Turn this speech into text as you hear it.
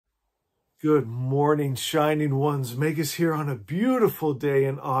Good morning, shining ones. Mega's here on a beautiful day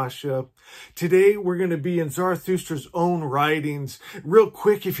in Asha. Today, we're going to be in Zarathustra's own writings. Real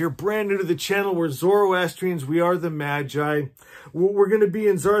quick, if you're brand new to the channel, we're Zoroastrians. We are the Magi. We're going to be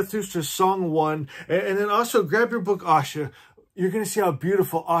in Zarathustra's Song 1. And then also grab your book, Asha. You're going to see how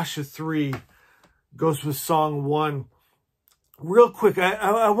beautiful Asha 3 goes with Song 1. Real quick,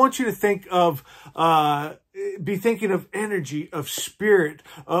 I want you to think of, be thinking of energy, of spirit,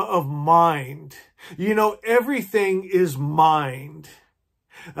 of mind. You know, everything is mind.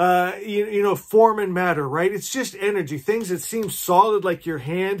 You know, form and matter, right? It's just energy. Things that seem solid like your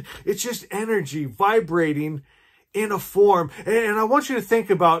hand, it's just energy vibrating in a form. And I want you to think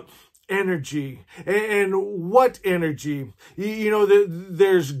about energy. And what energy? You know,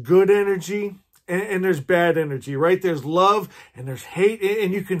 there's good energy. And there's bad energy, right? There's love and there's hate,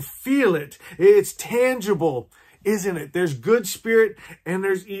 and you can feel it. It's tangible, isn't it? There's good spirit and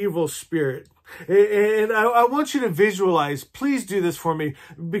there's evil spirit. And I want you to visualize, please do this for me,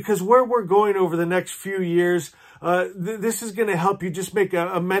 because where we're going over the next few years, this is going to help you just make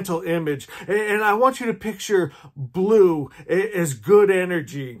a mental image. And I want you to picture blue as good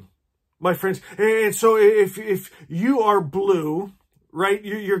energy, my friends. And so if you are blue, right,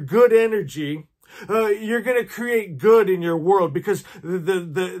 you're good energy, you're going to create good in your world, because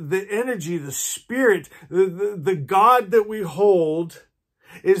the energy, the spirit, the God that we hold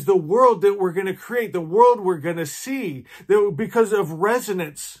is the world that we're going to create, the world we're going to see. Because of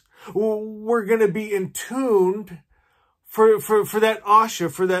resonance, we're going to be in tuned for that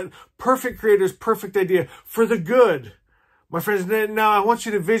Asha, for that perfect creator's perfect idea, for the good. My friends, now I want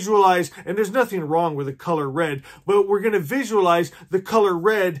you to visualize, and there's nothing wrong with the color red, but we're going to visualize the color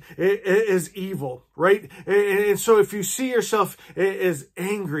red as evil, right? And so if you see yourself as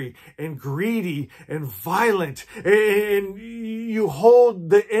angry and greedy and violent, and you hold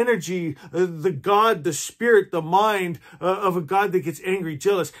the energy, the God, the spirit, the mind of a God that gets angry,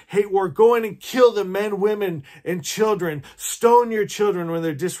 jealous, hate, war, go in and kill the men, women, and children, stone your children when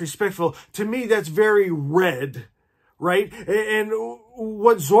they're disrespectful. To me, that's very red. Right? And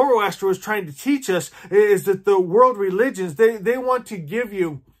what Zoroaster was trying to teach us is that the world religions, they want to give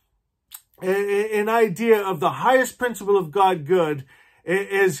you an idea of the highest principle of God good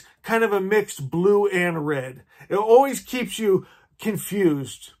as kind of a mixed blue and red. It always keeps you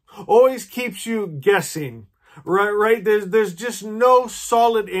confused, always keeps you guessing. Right? There's just no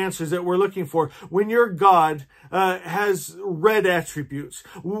solid answers that we're looking for when your God has red attributes.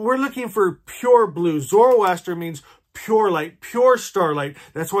 We're looking for pure blue. Zoroaster means pure light, pure starlight.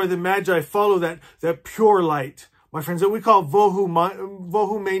 That's why the Magi follow that pure light, my friends, that we call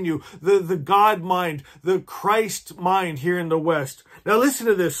Vohu Menu, the God mind, the Christ mind here in the West. Now listen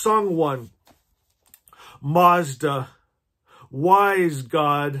to this, Song 1. Mazda, wise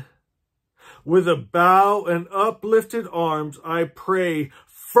God, with a bow and uplifted arms, I pray.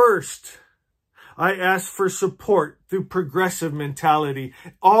 First, I ask for support through progressive mentality.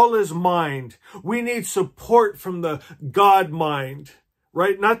 All is mind. We need support from the God mind,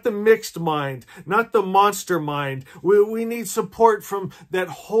 right? Not the mixed mind, not the monster mind. We need support from that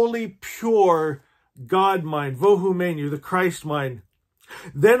holy, pure God mind, Vohu Menu, the Christ mind.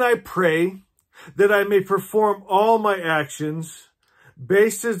 Then I pray that I may perform all my actions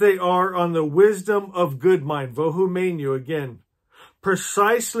based as they are on the wisdom of good mind, Vohu Menu again,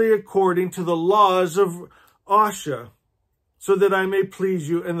 precisely according to the laws of Asha, so that I may please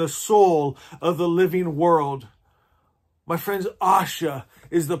you in the soul of the living world. My friends, Asha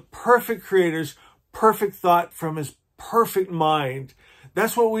is the perfect creator's perfect thought from his perfect mind.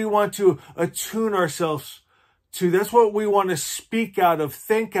 That's what we want to attune ourselves to. That's what we want to speak out of,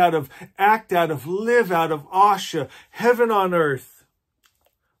 think out of, act out of, live out of Asha, heaven on earth.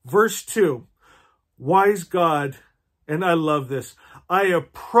 Verse 2, wise God, and I love this, I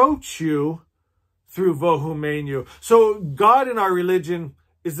approach you through Vohu Menu. So God in our religion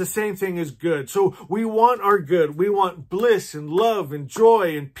is the same thing as good. So we want our good. We want bliss and love and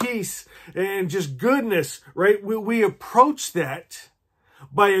joy and peace and just goodness, right? We approach that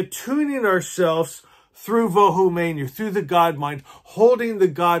by attuning ourselves through Vohu Menu, through the God mind, holding the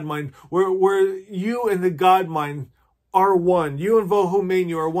God mind, where you and the God mind are one. You and Vohu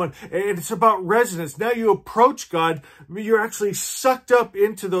Menu are one. And it's about resonance. Now you approach God, you're actually sucked up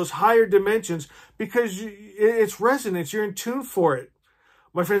into those higher dimensions because it's resonance. You're in tune for it,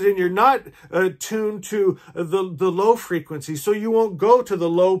 my friends. And you're not tuned to the low frequency. So you won't go to the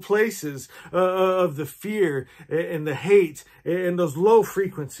low places of the fear and the hate and those low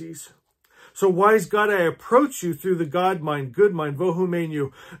frequencies. So wise God, I approach you through the God mind, good mind, Vohu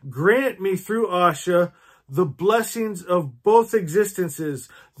Menu. Grant me through Asha the blessings of both existences,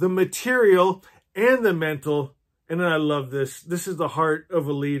 the material and the mental. And then I love this. This is the heart of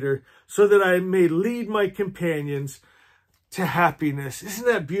a leader, so that I may lead my companions to happiness. Isn't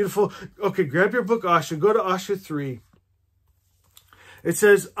that beautiful? Okay, grab your book, Asha. Go to Asha 3. It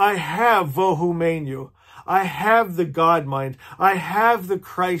says, I have Vohu Menu. I have the God mind. I have the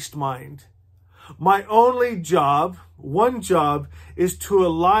Christ mind. My only job, one job, is to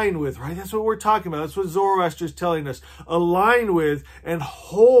align with, right? That's what we're talking about. That's what Zoroaster is telling us. Align with and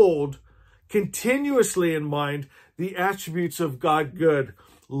hold continuously in mind the attributes of God good.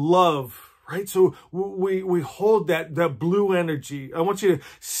 Love, right? So we hold that blue energy. I want you to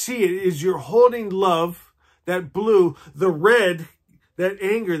see it as you're holding love, that blue, the red, that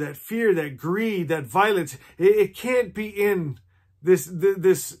anger, that fear, that greed, that violence. It can't be in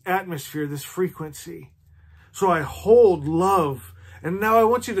this atmosphere, this frequency. So I hold love. And now I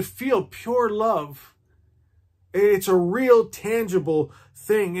want you to feel pure love. It's a real tangible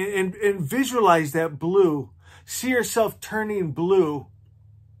thing. And visualize that blue. See yourself turning blue.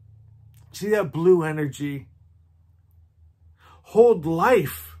 See that blue energy. Hold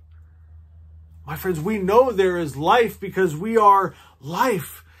life. My friends, we know there is life because we are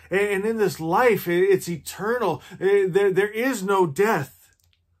life. And in this life, it's eternal. There is no death.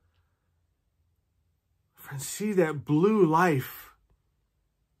 Friends, see that blue life.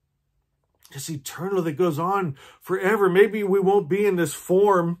 It's eternal, that goes on forever. Maybe we won't be in this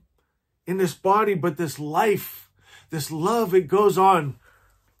form, in this body, but this life, this love, it goes on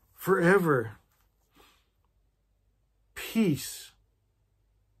forever. Peace.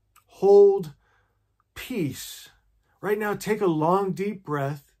 Hold peace. Right now, take a long, deep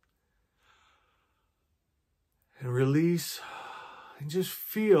breath and release and just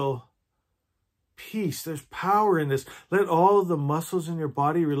feel peace. There's power in this. Let all the muscles in your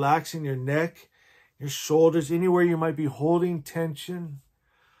body relax, in your neck, your shoulders, anywhere you might be holding tension.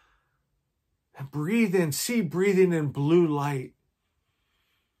 And breathe in. See breathing in blue light.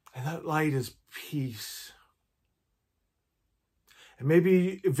 And that light is peace. And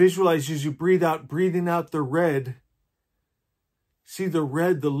maybe visualize as you breathe out, breathing out the red. See the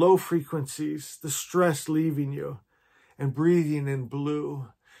red, the low frequencies, the stress leaving you, and breathing in blue.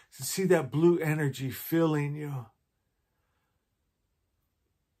 See that blue energy filling you.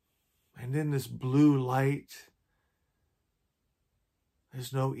 And in this blue light,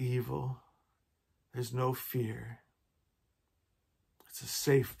 there's no evil. There's no fear. It's a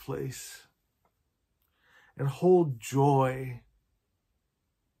safe place. And hold joy.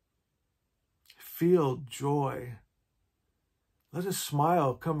 Feel joy. Let a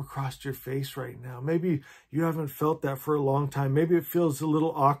smile come across your face right now. Maybe you haven't felt that for a long time. Maybe it feels a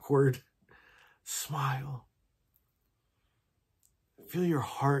little awkward. Smile. Feel your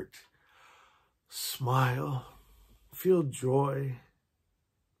heart smile. Feel joy.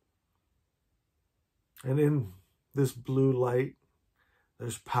 And in this blue light,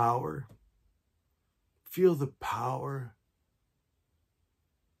 there's power. Feel the power.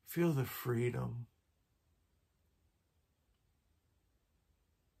 Feel the freedom.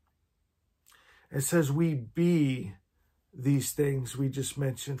 It says we be these things we just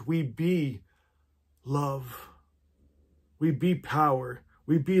mentioned. We be love. We be power.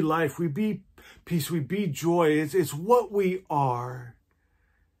 We be life. We be peace. We be joy. It's what we are.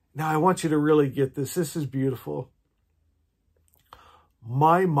 Now, I want you to really get this. This is beautiful.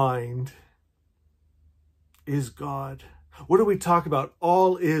 My mind is God. What do we talk about?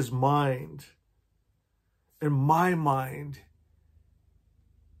 All is mind. And my mind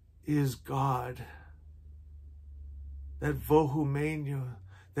is God. That Vohu Menu,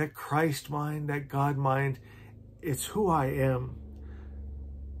 that Christ mind, that God mind, it's who I am.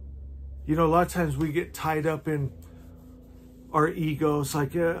 You know, a lot of times we get tied up in our egos,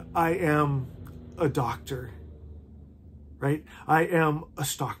 like I am a doctor, right? I am a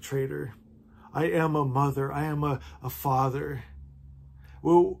stock trader. I am a mother. I am a father.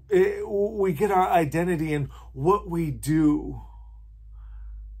 Well, we get our identity in what we do.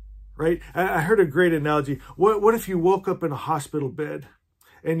 Right? I heard a great analogy. What if you woke up in a hospital bed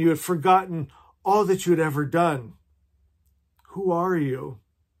and you had forgotten all that you had ever done? Who are you?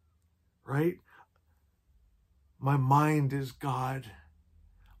 Right? My mind is God.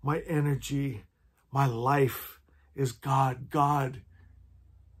 My energy, my life is God. God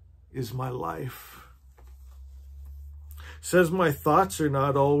is my life. Says my thoughts are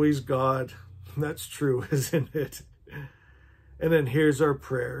not always God. That's true, isn't it? And then here's our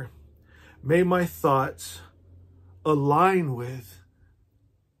prayer. May my thoughts align with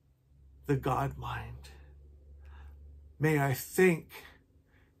the God mind. May I think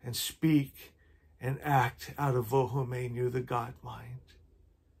and speak and act out of Vohomenu, the God mind.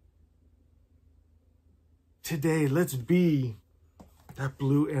 Today, let's be that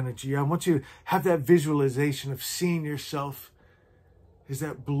blue energy. I want you to have that visualization of seeing yourself as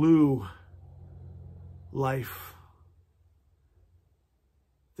that blue life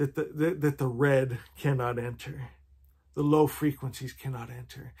that the red cannot enter. The low frequencies cannot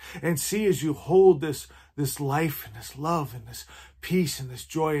enter. And see, as you hold this life and this love and this peace and this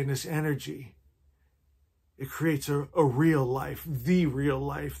joy and this energy, it creates a real life, the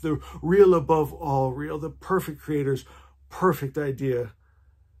real above all real, the perfect creator's perfect idea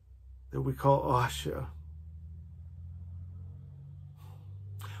that we call Asha.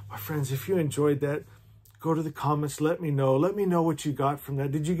 My friends, if you enjoyed that, go to the comments, let me know. Let me know what you got from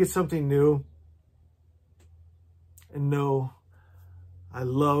that. Did you get something new? And know, I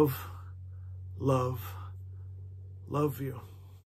love you.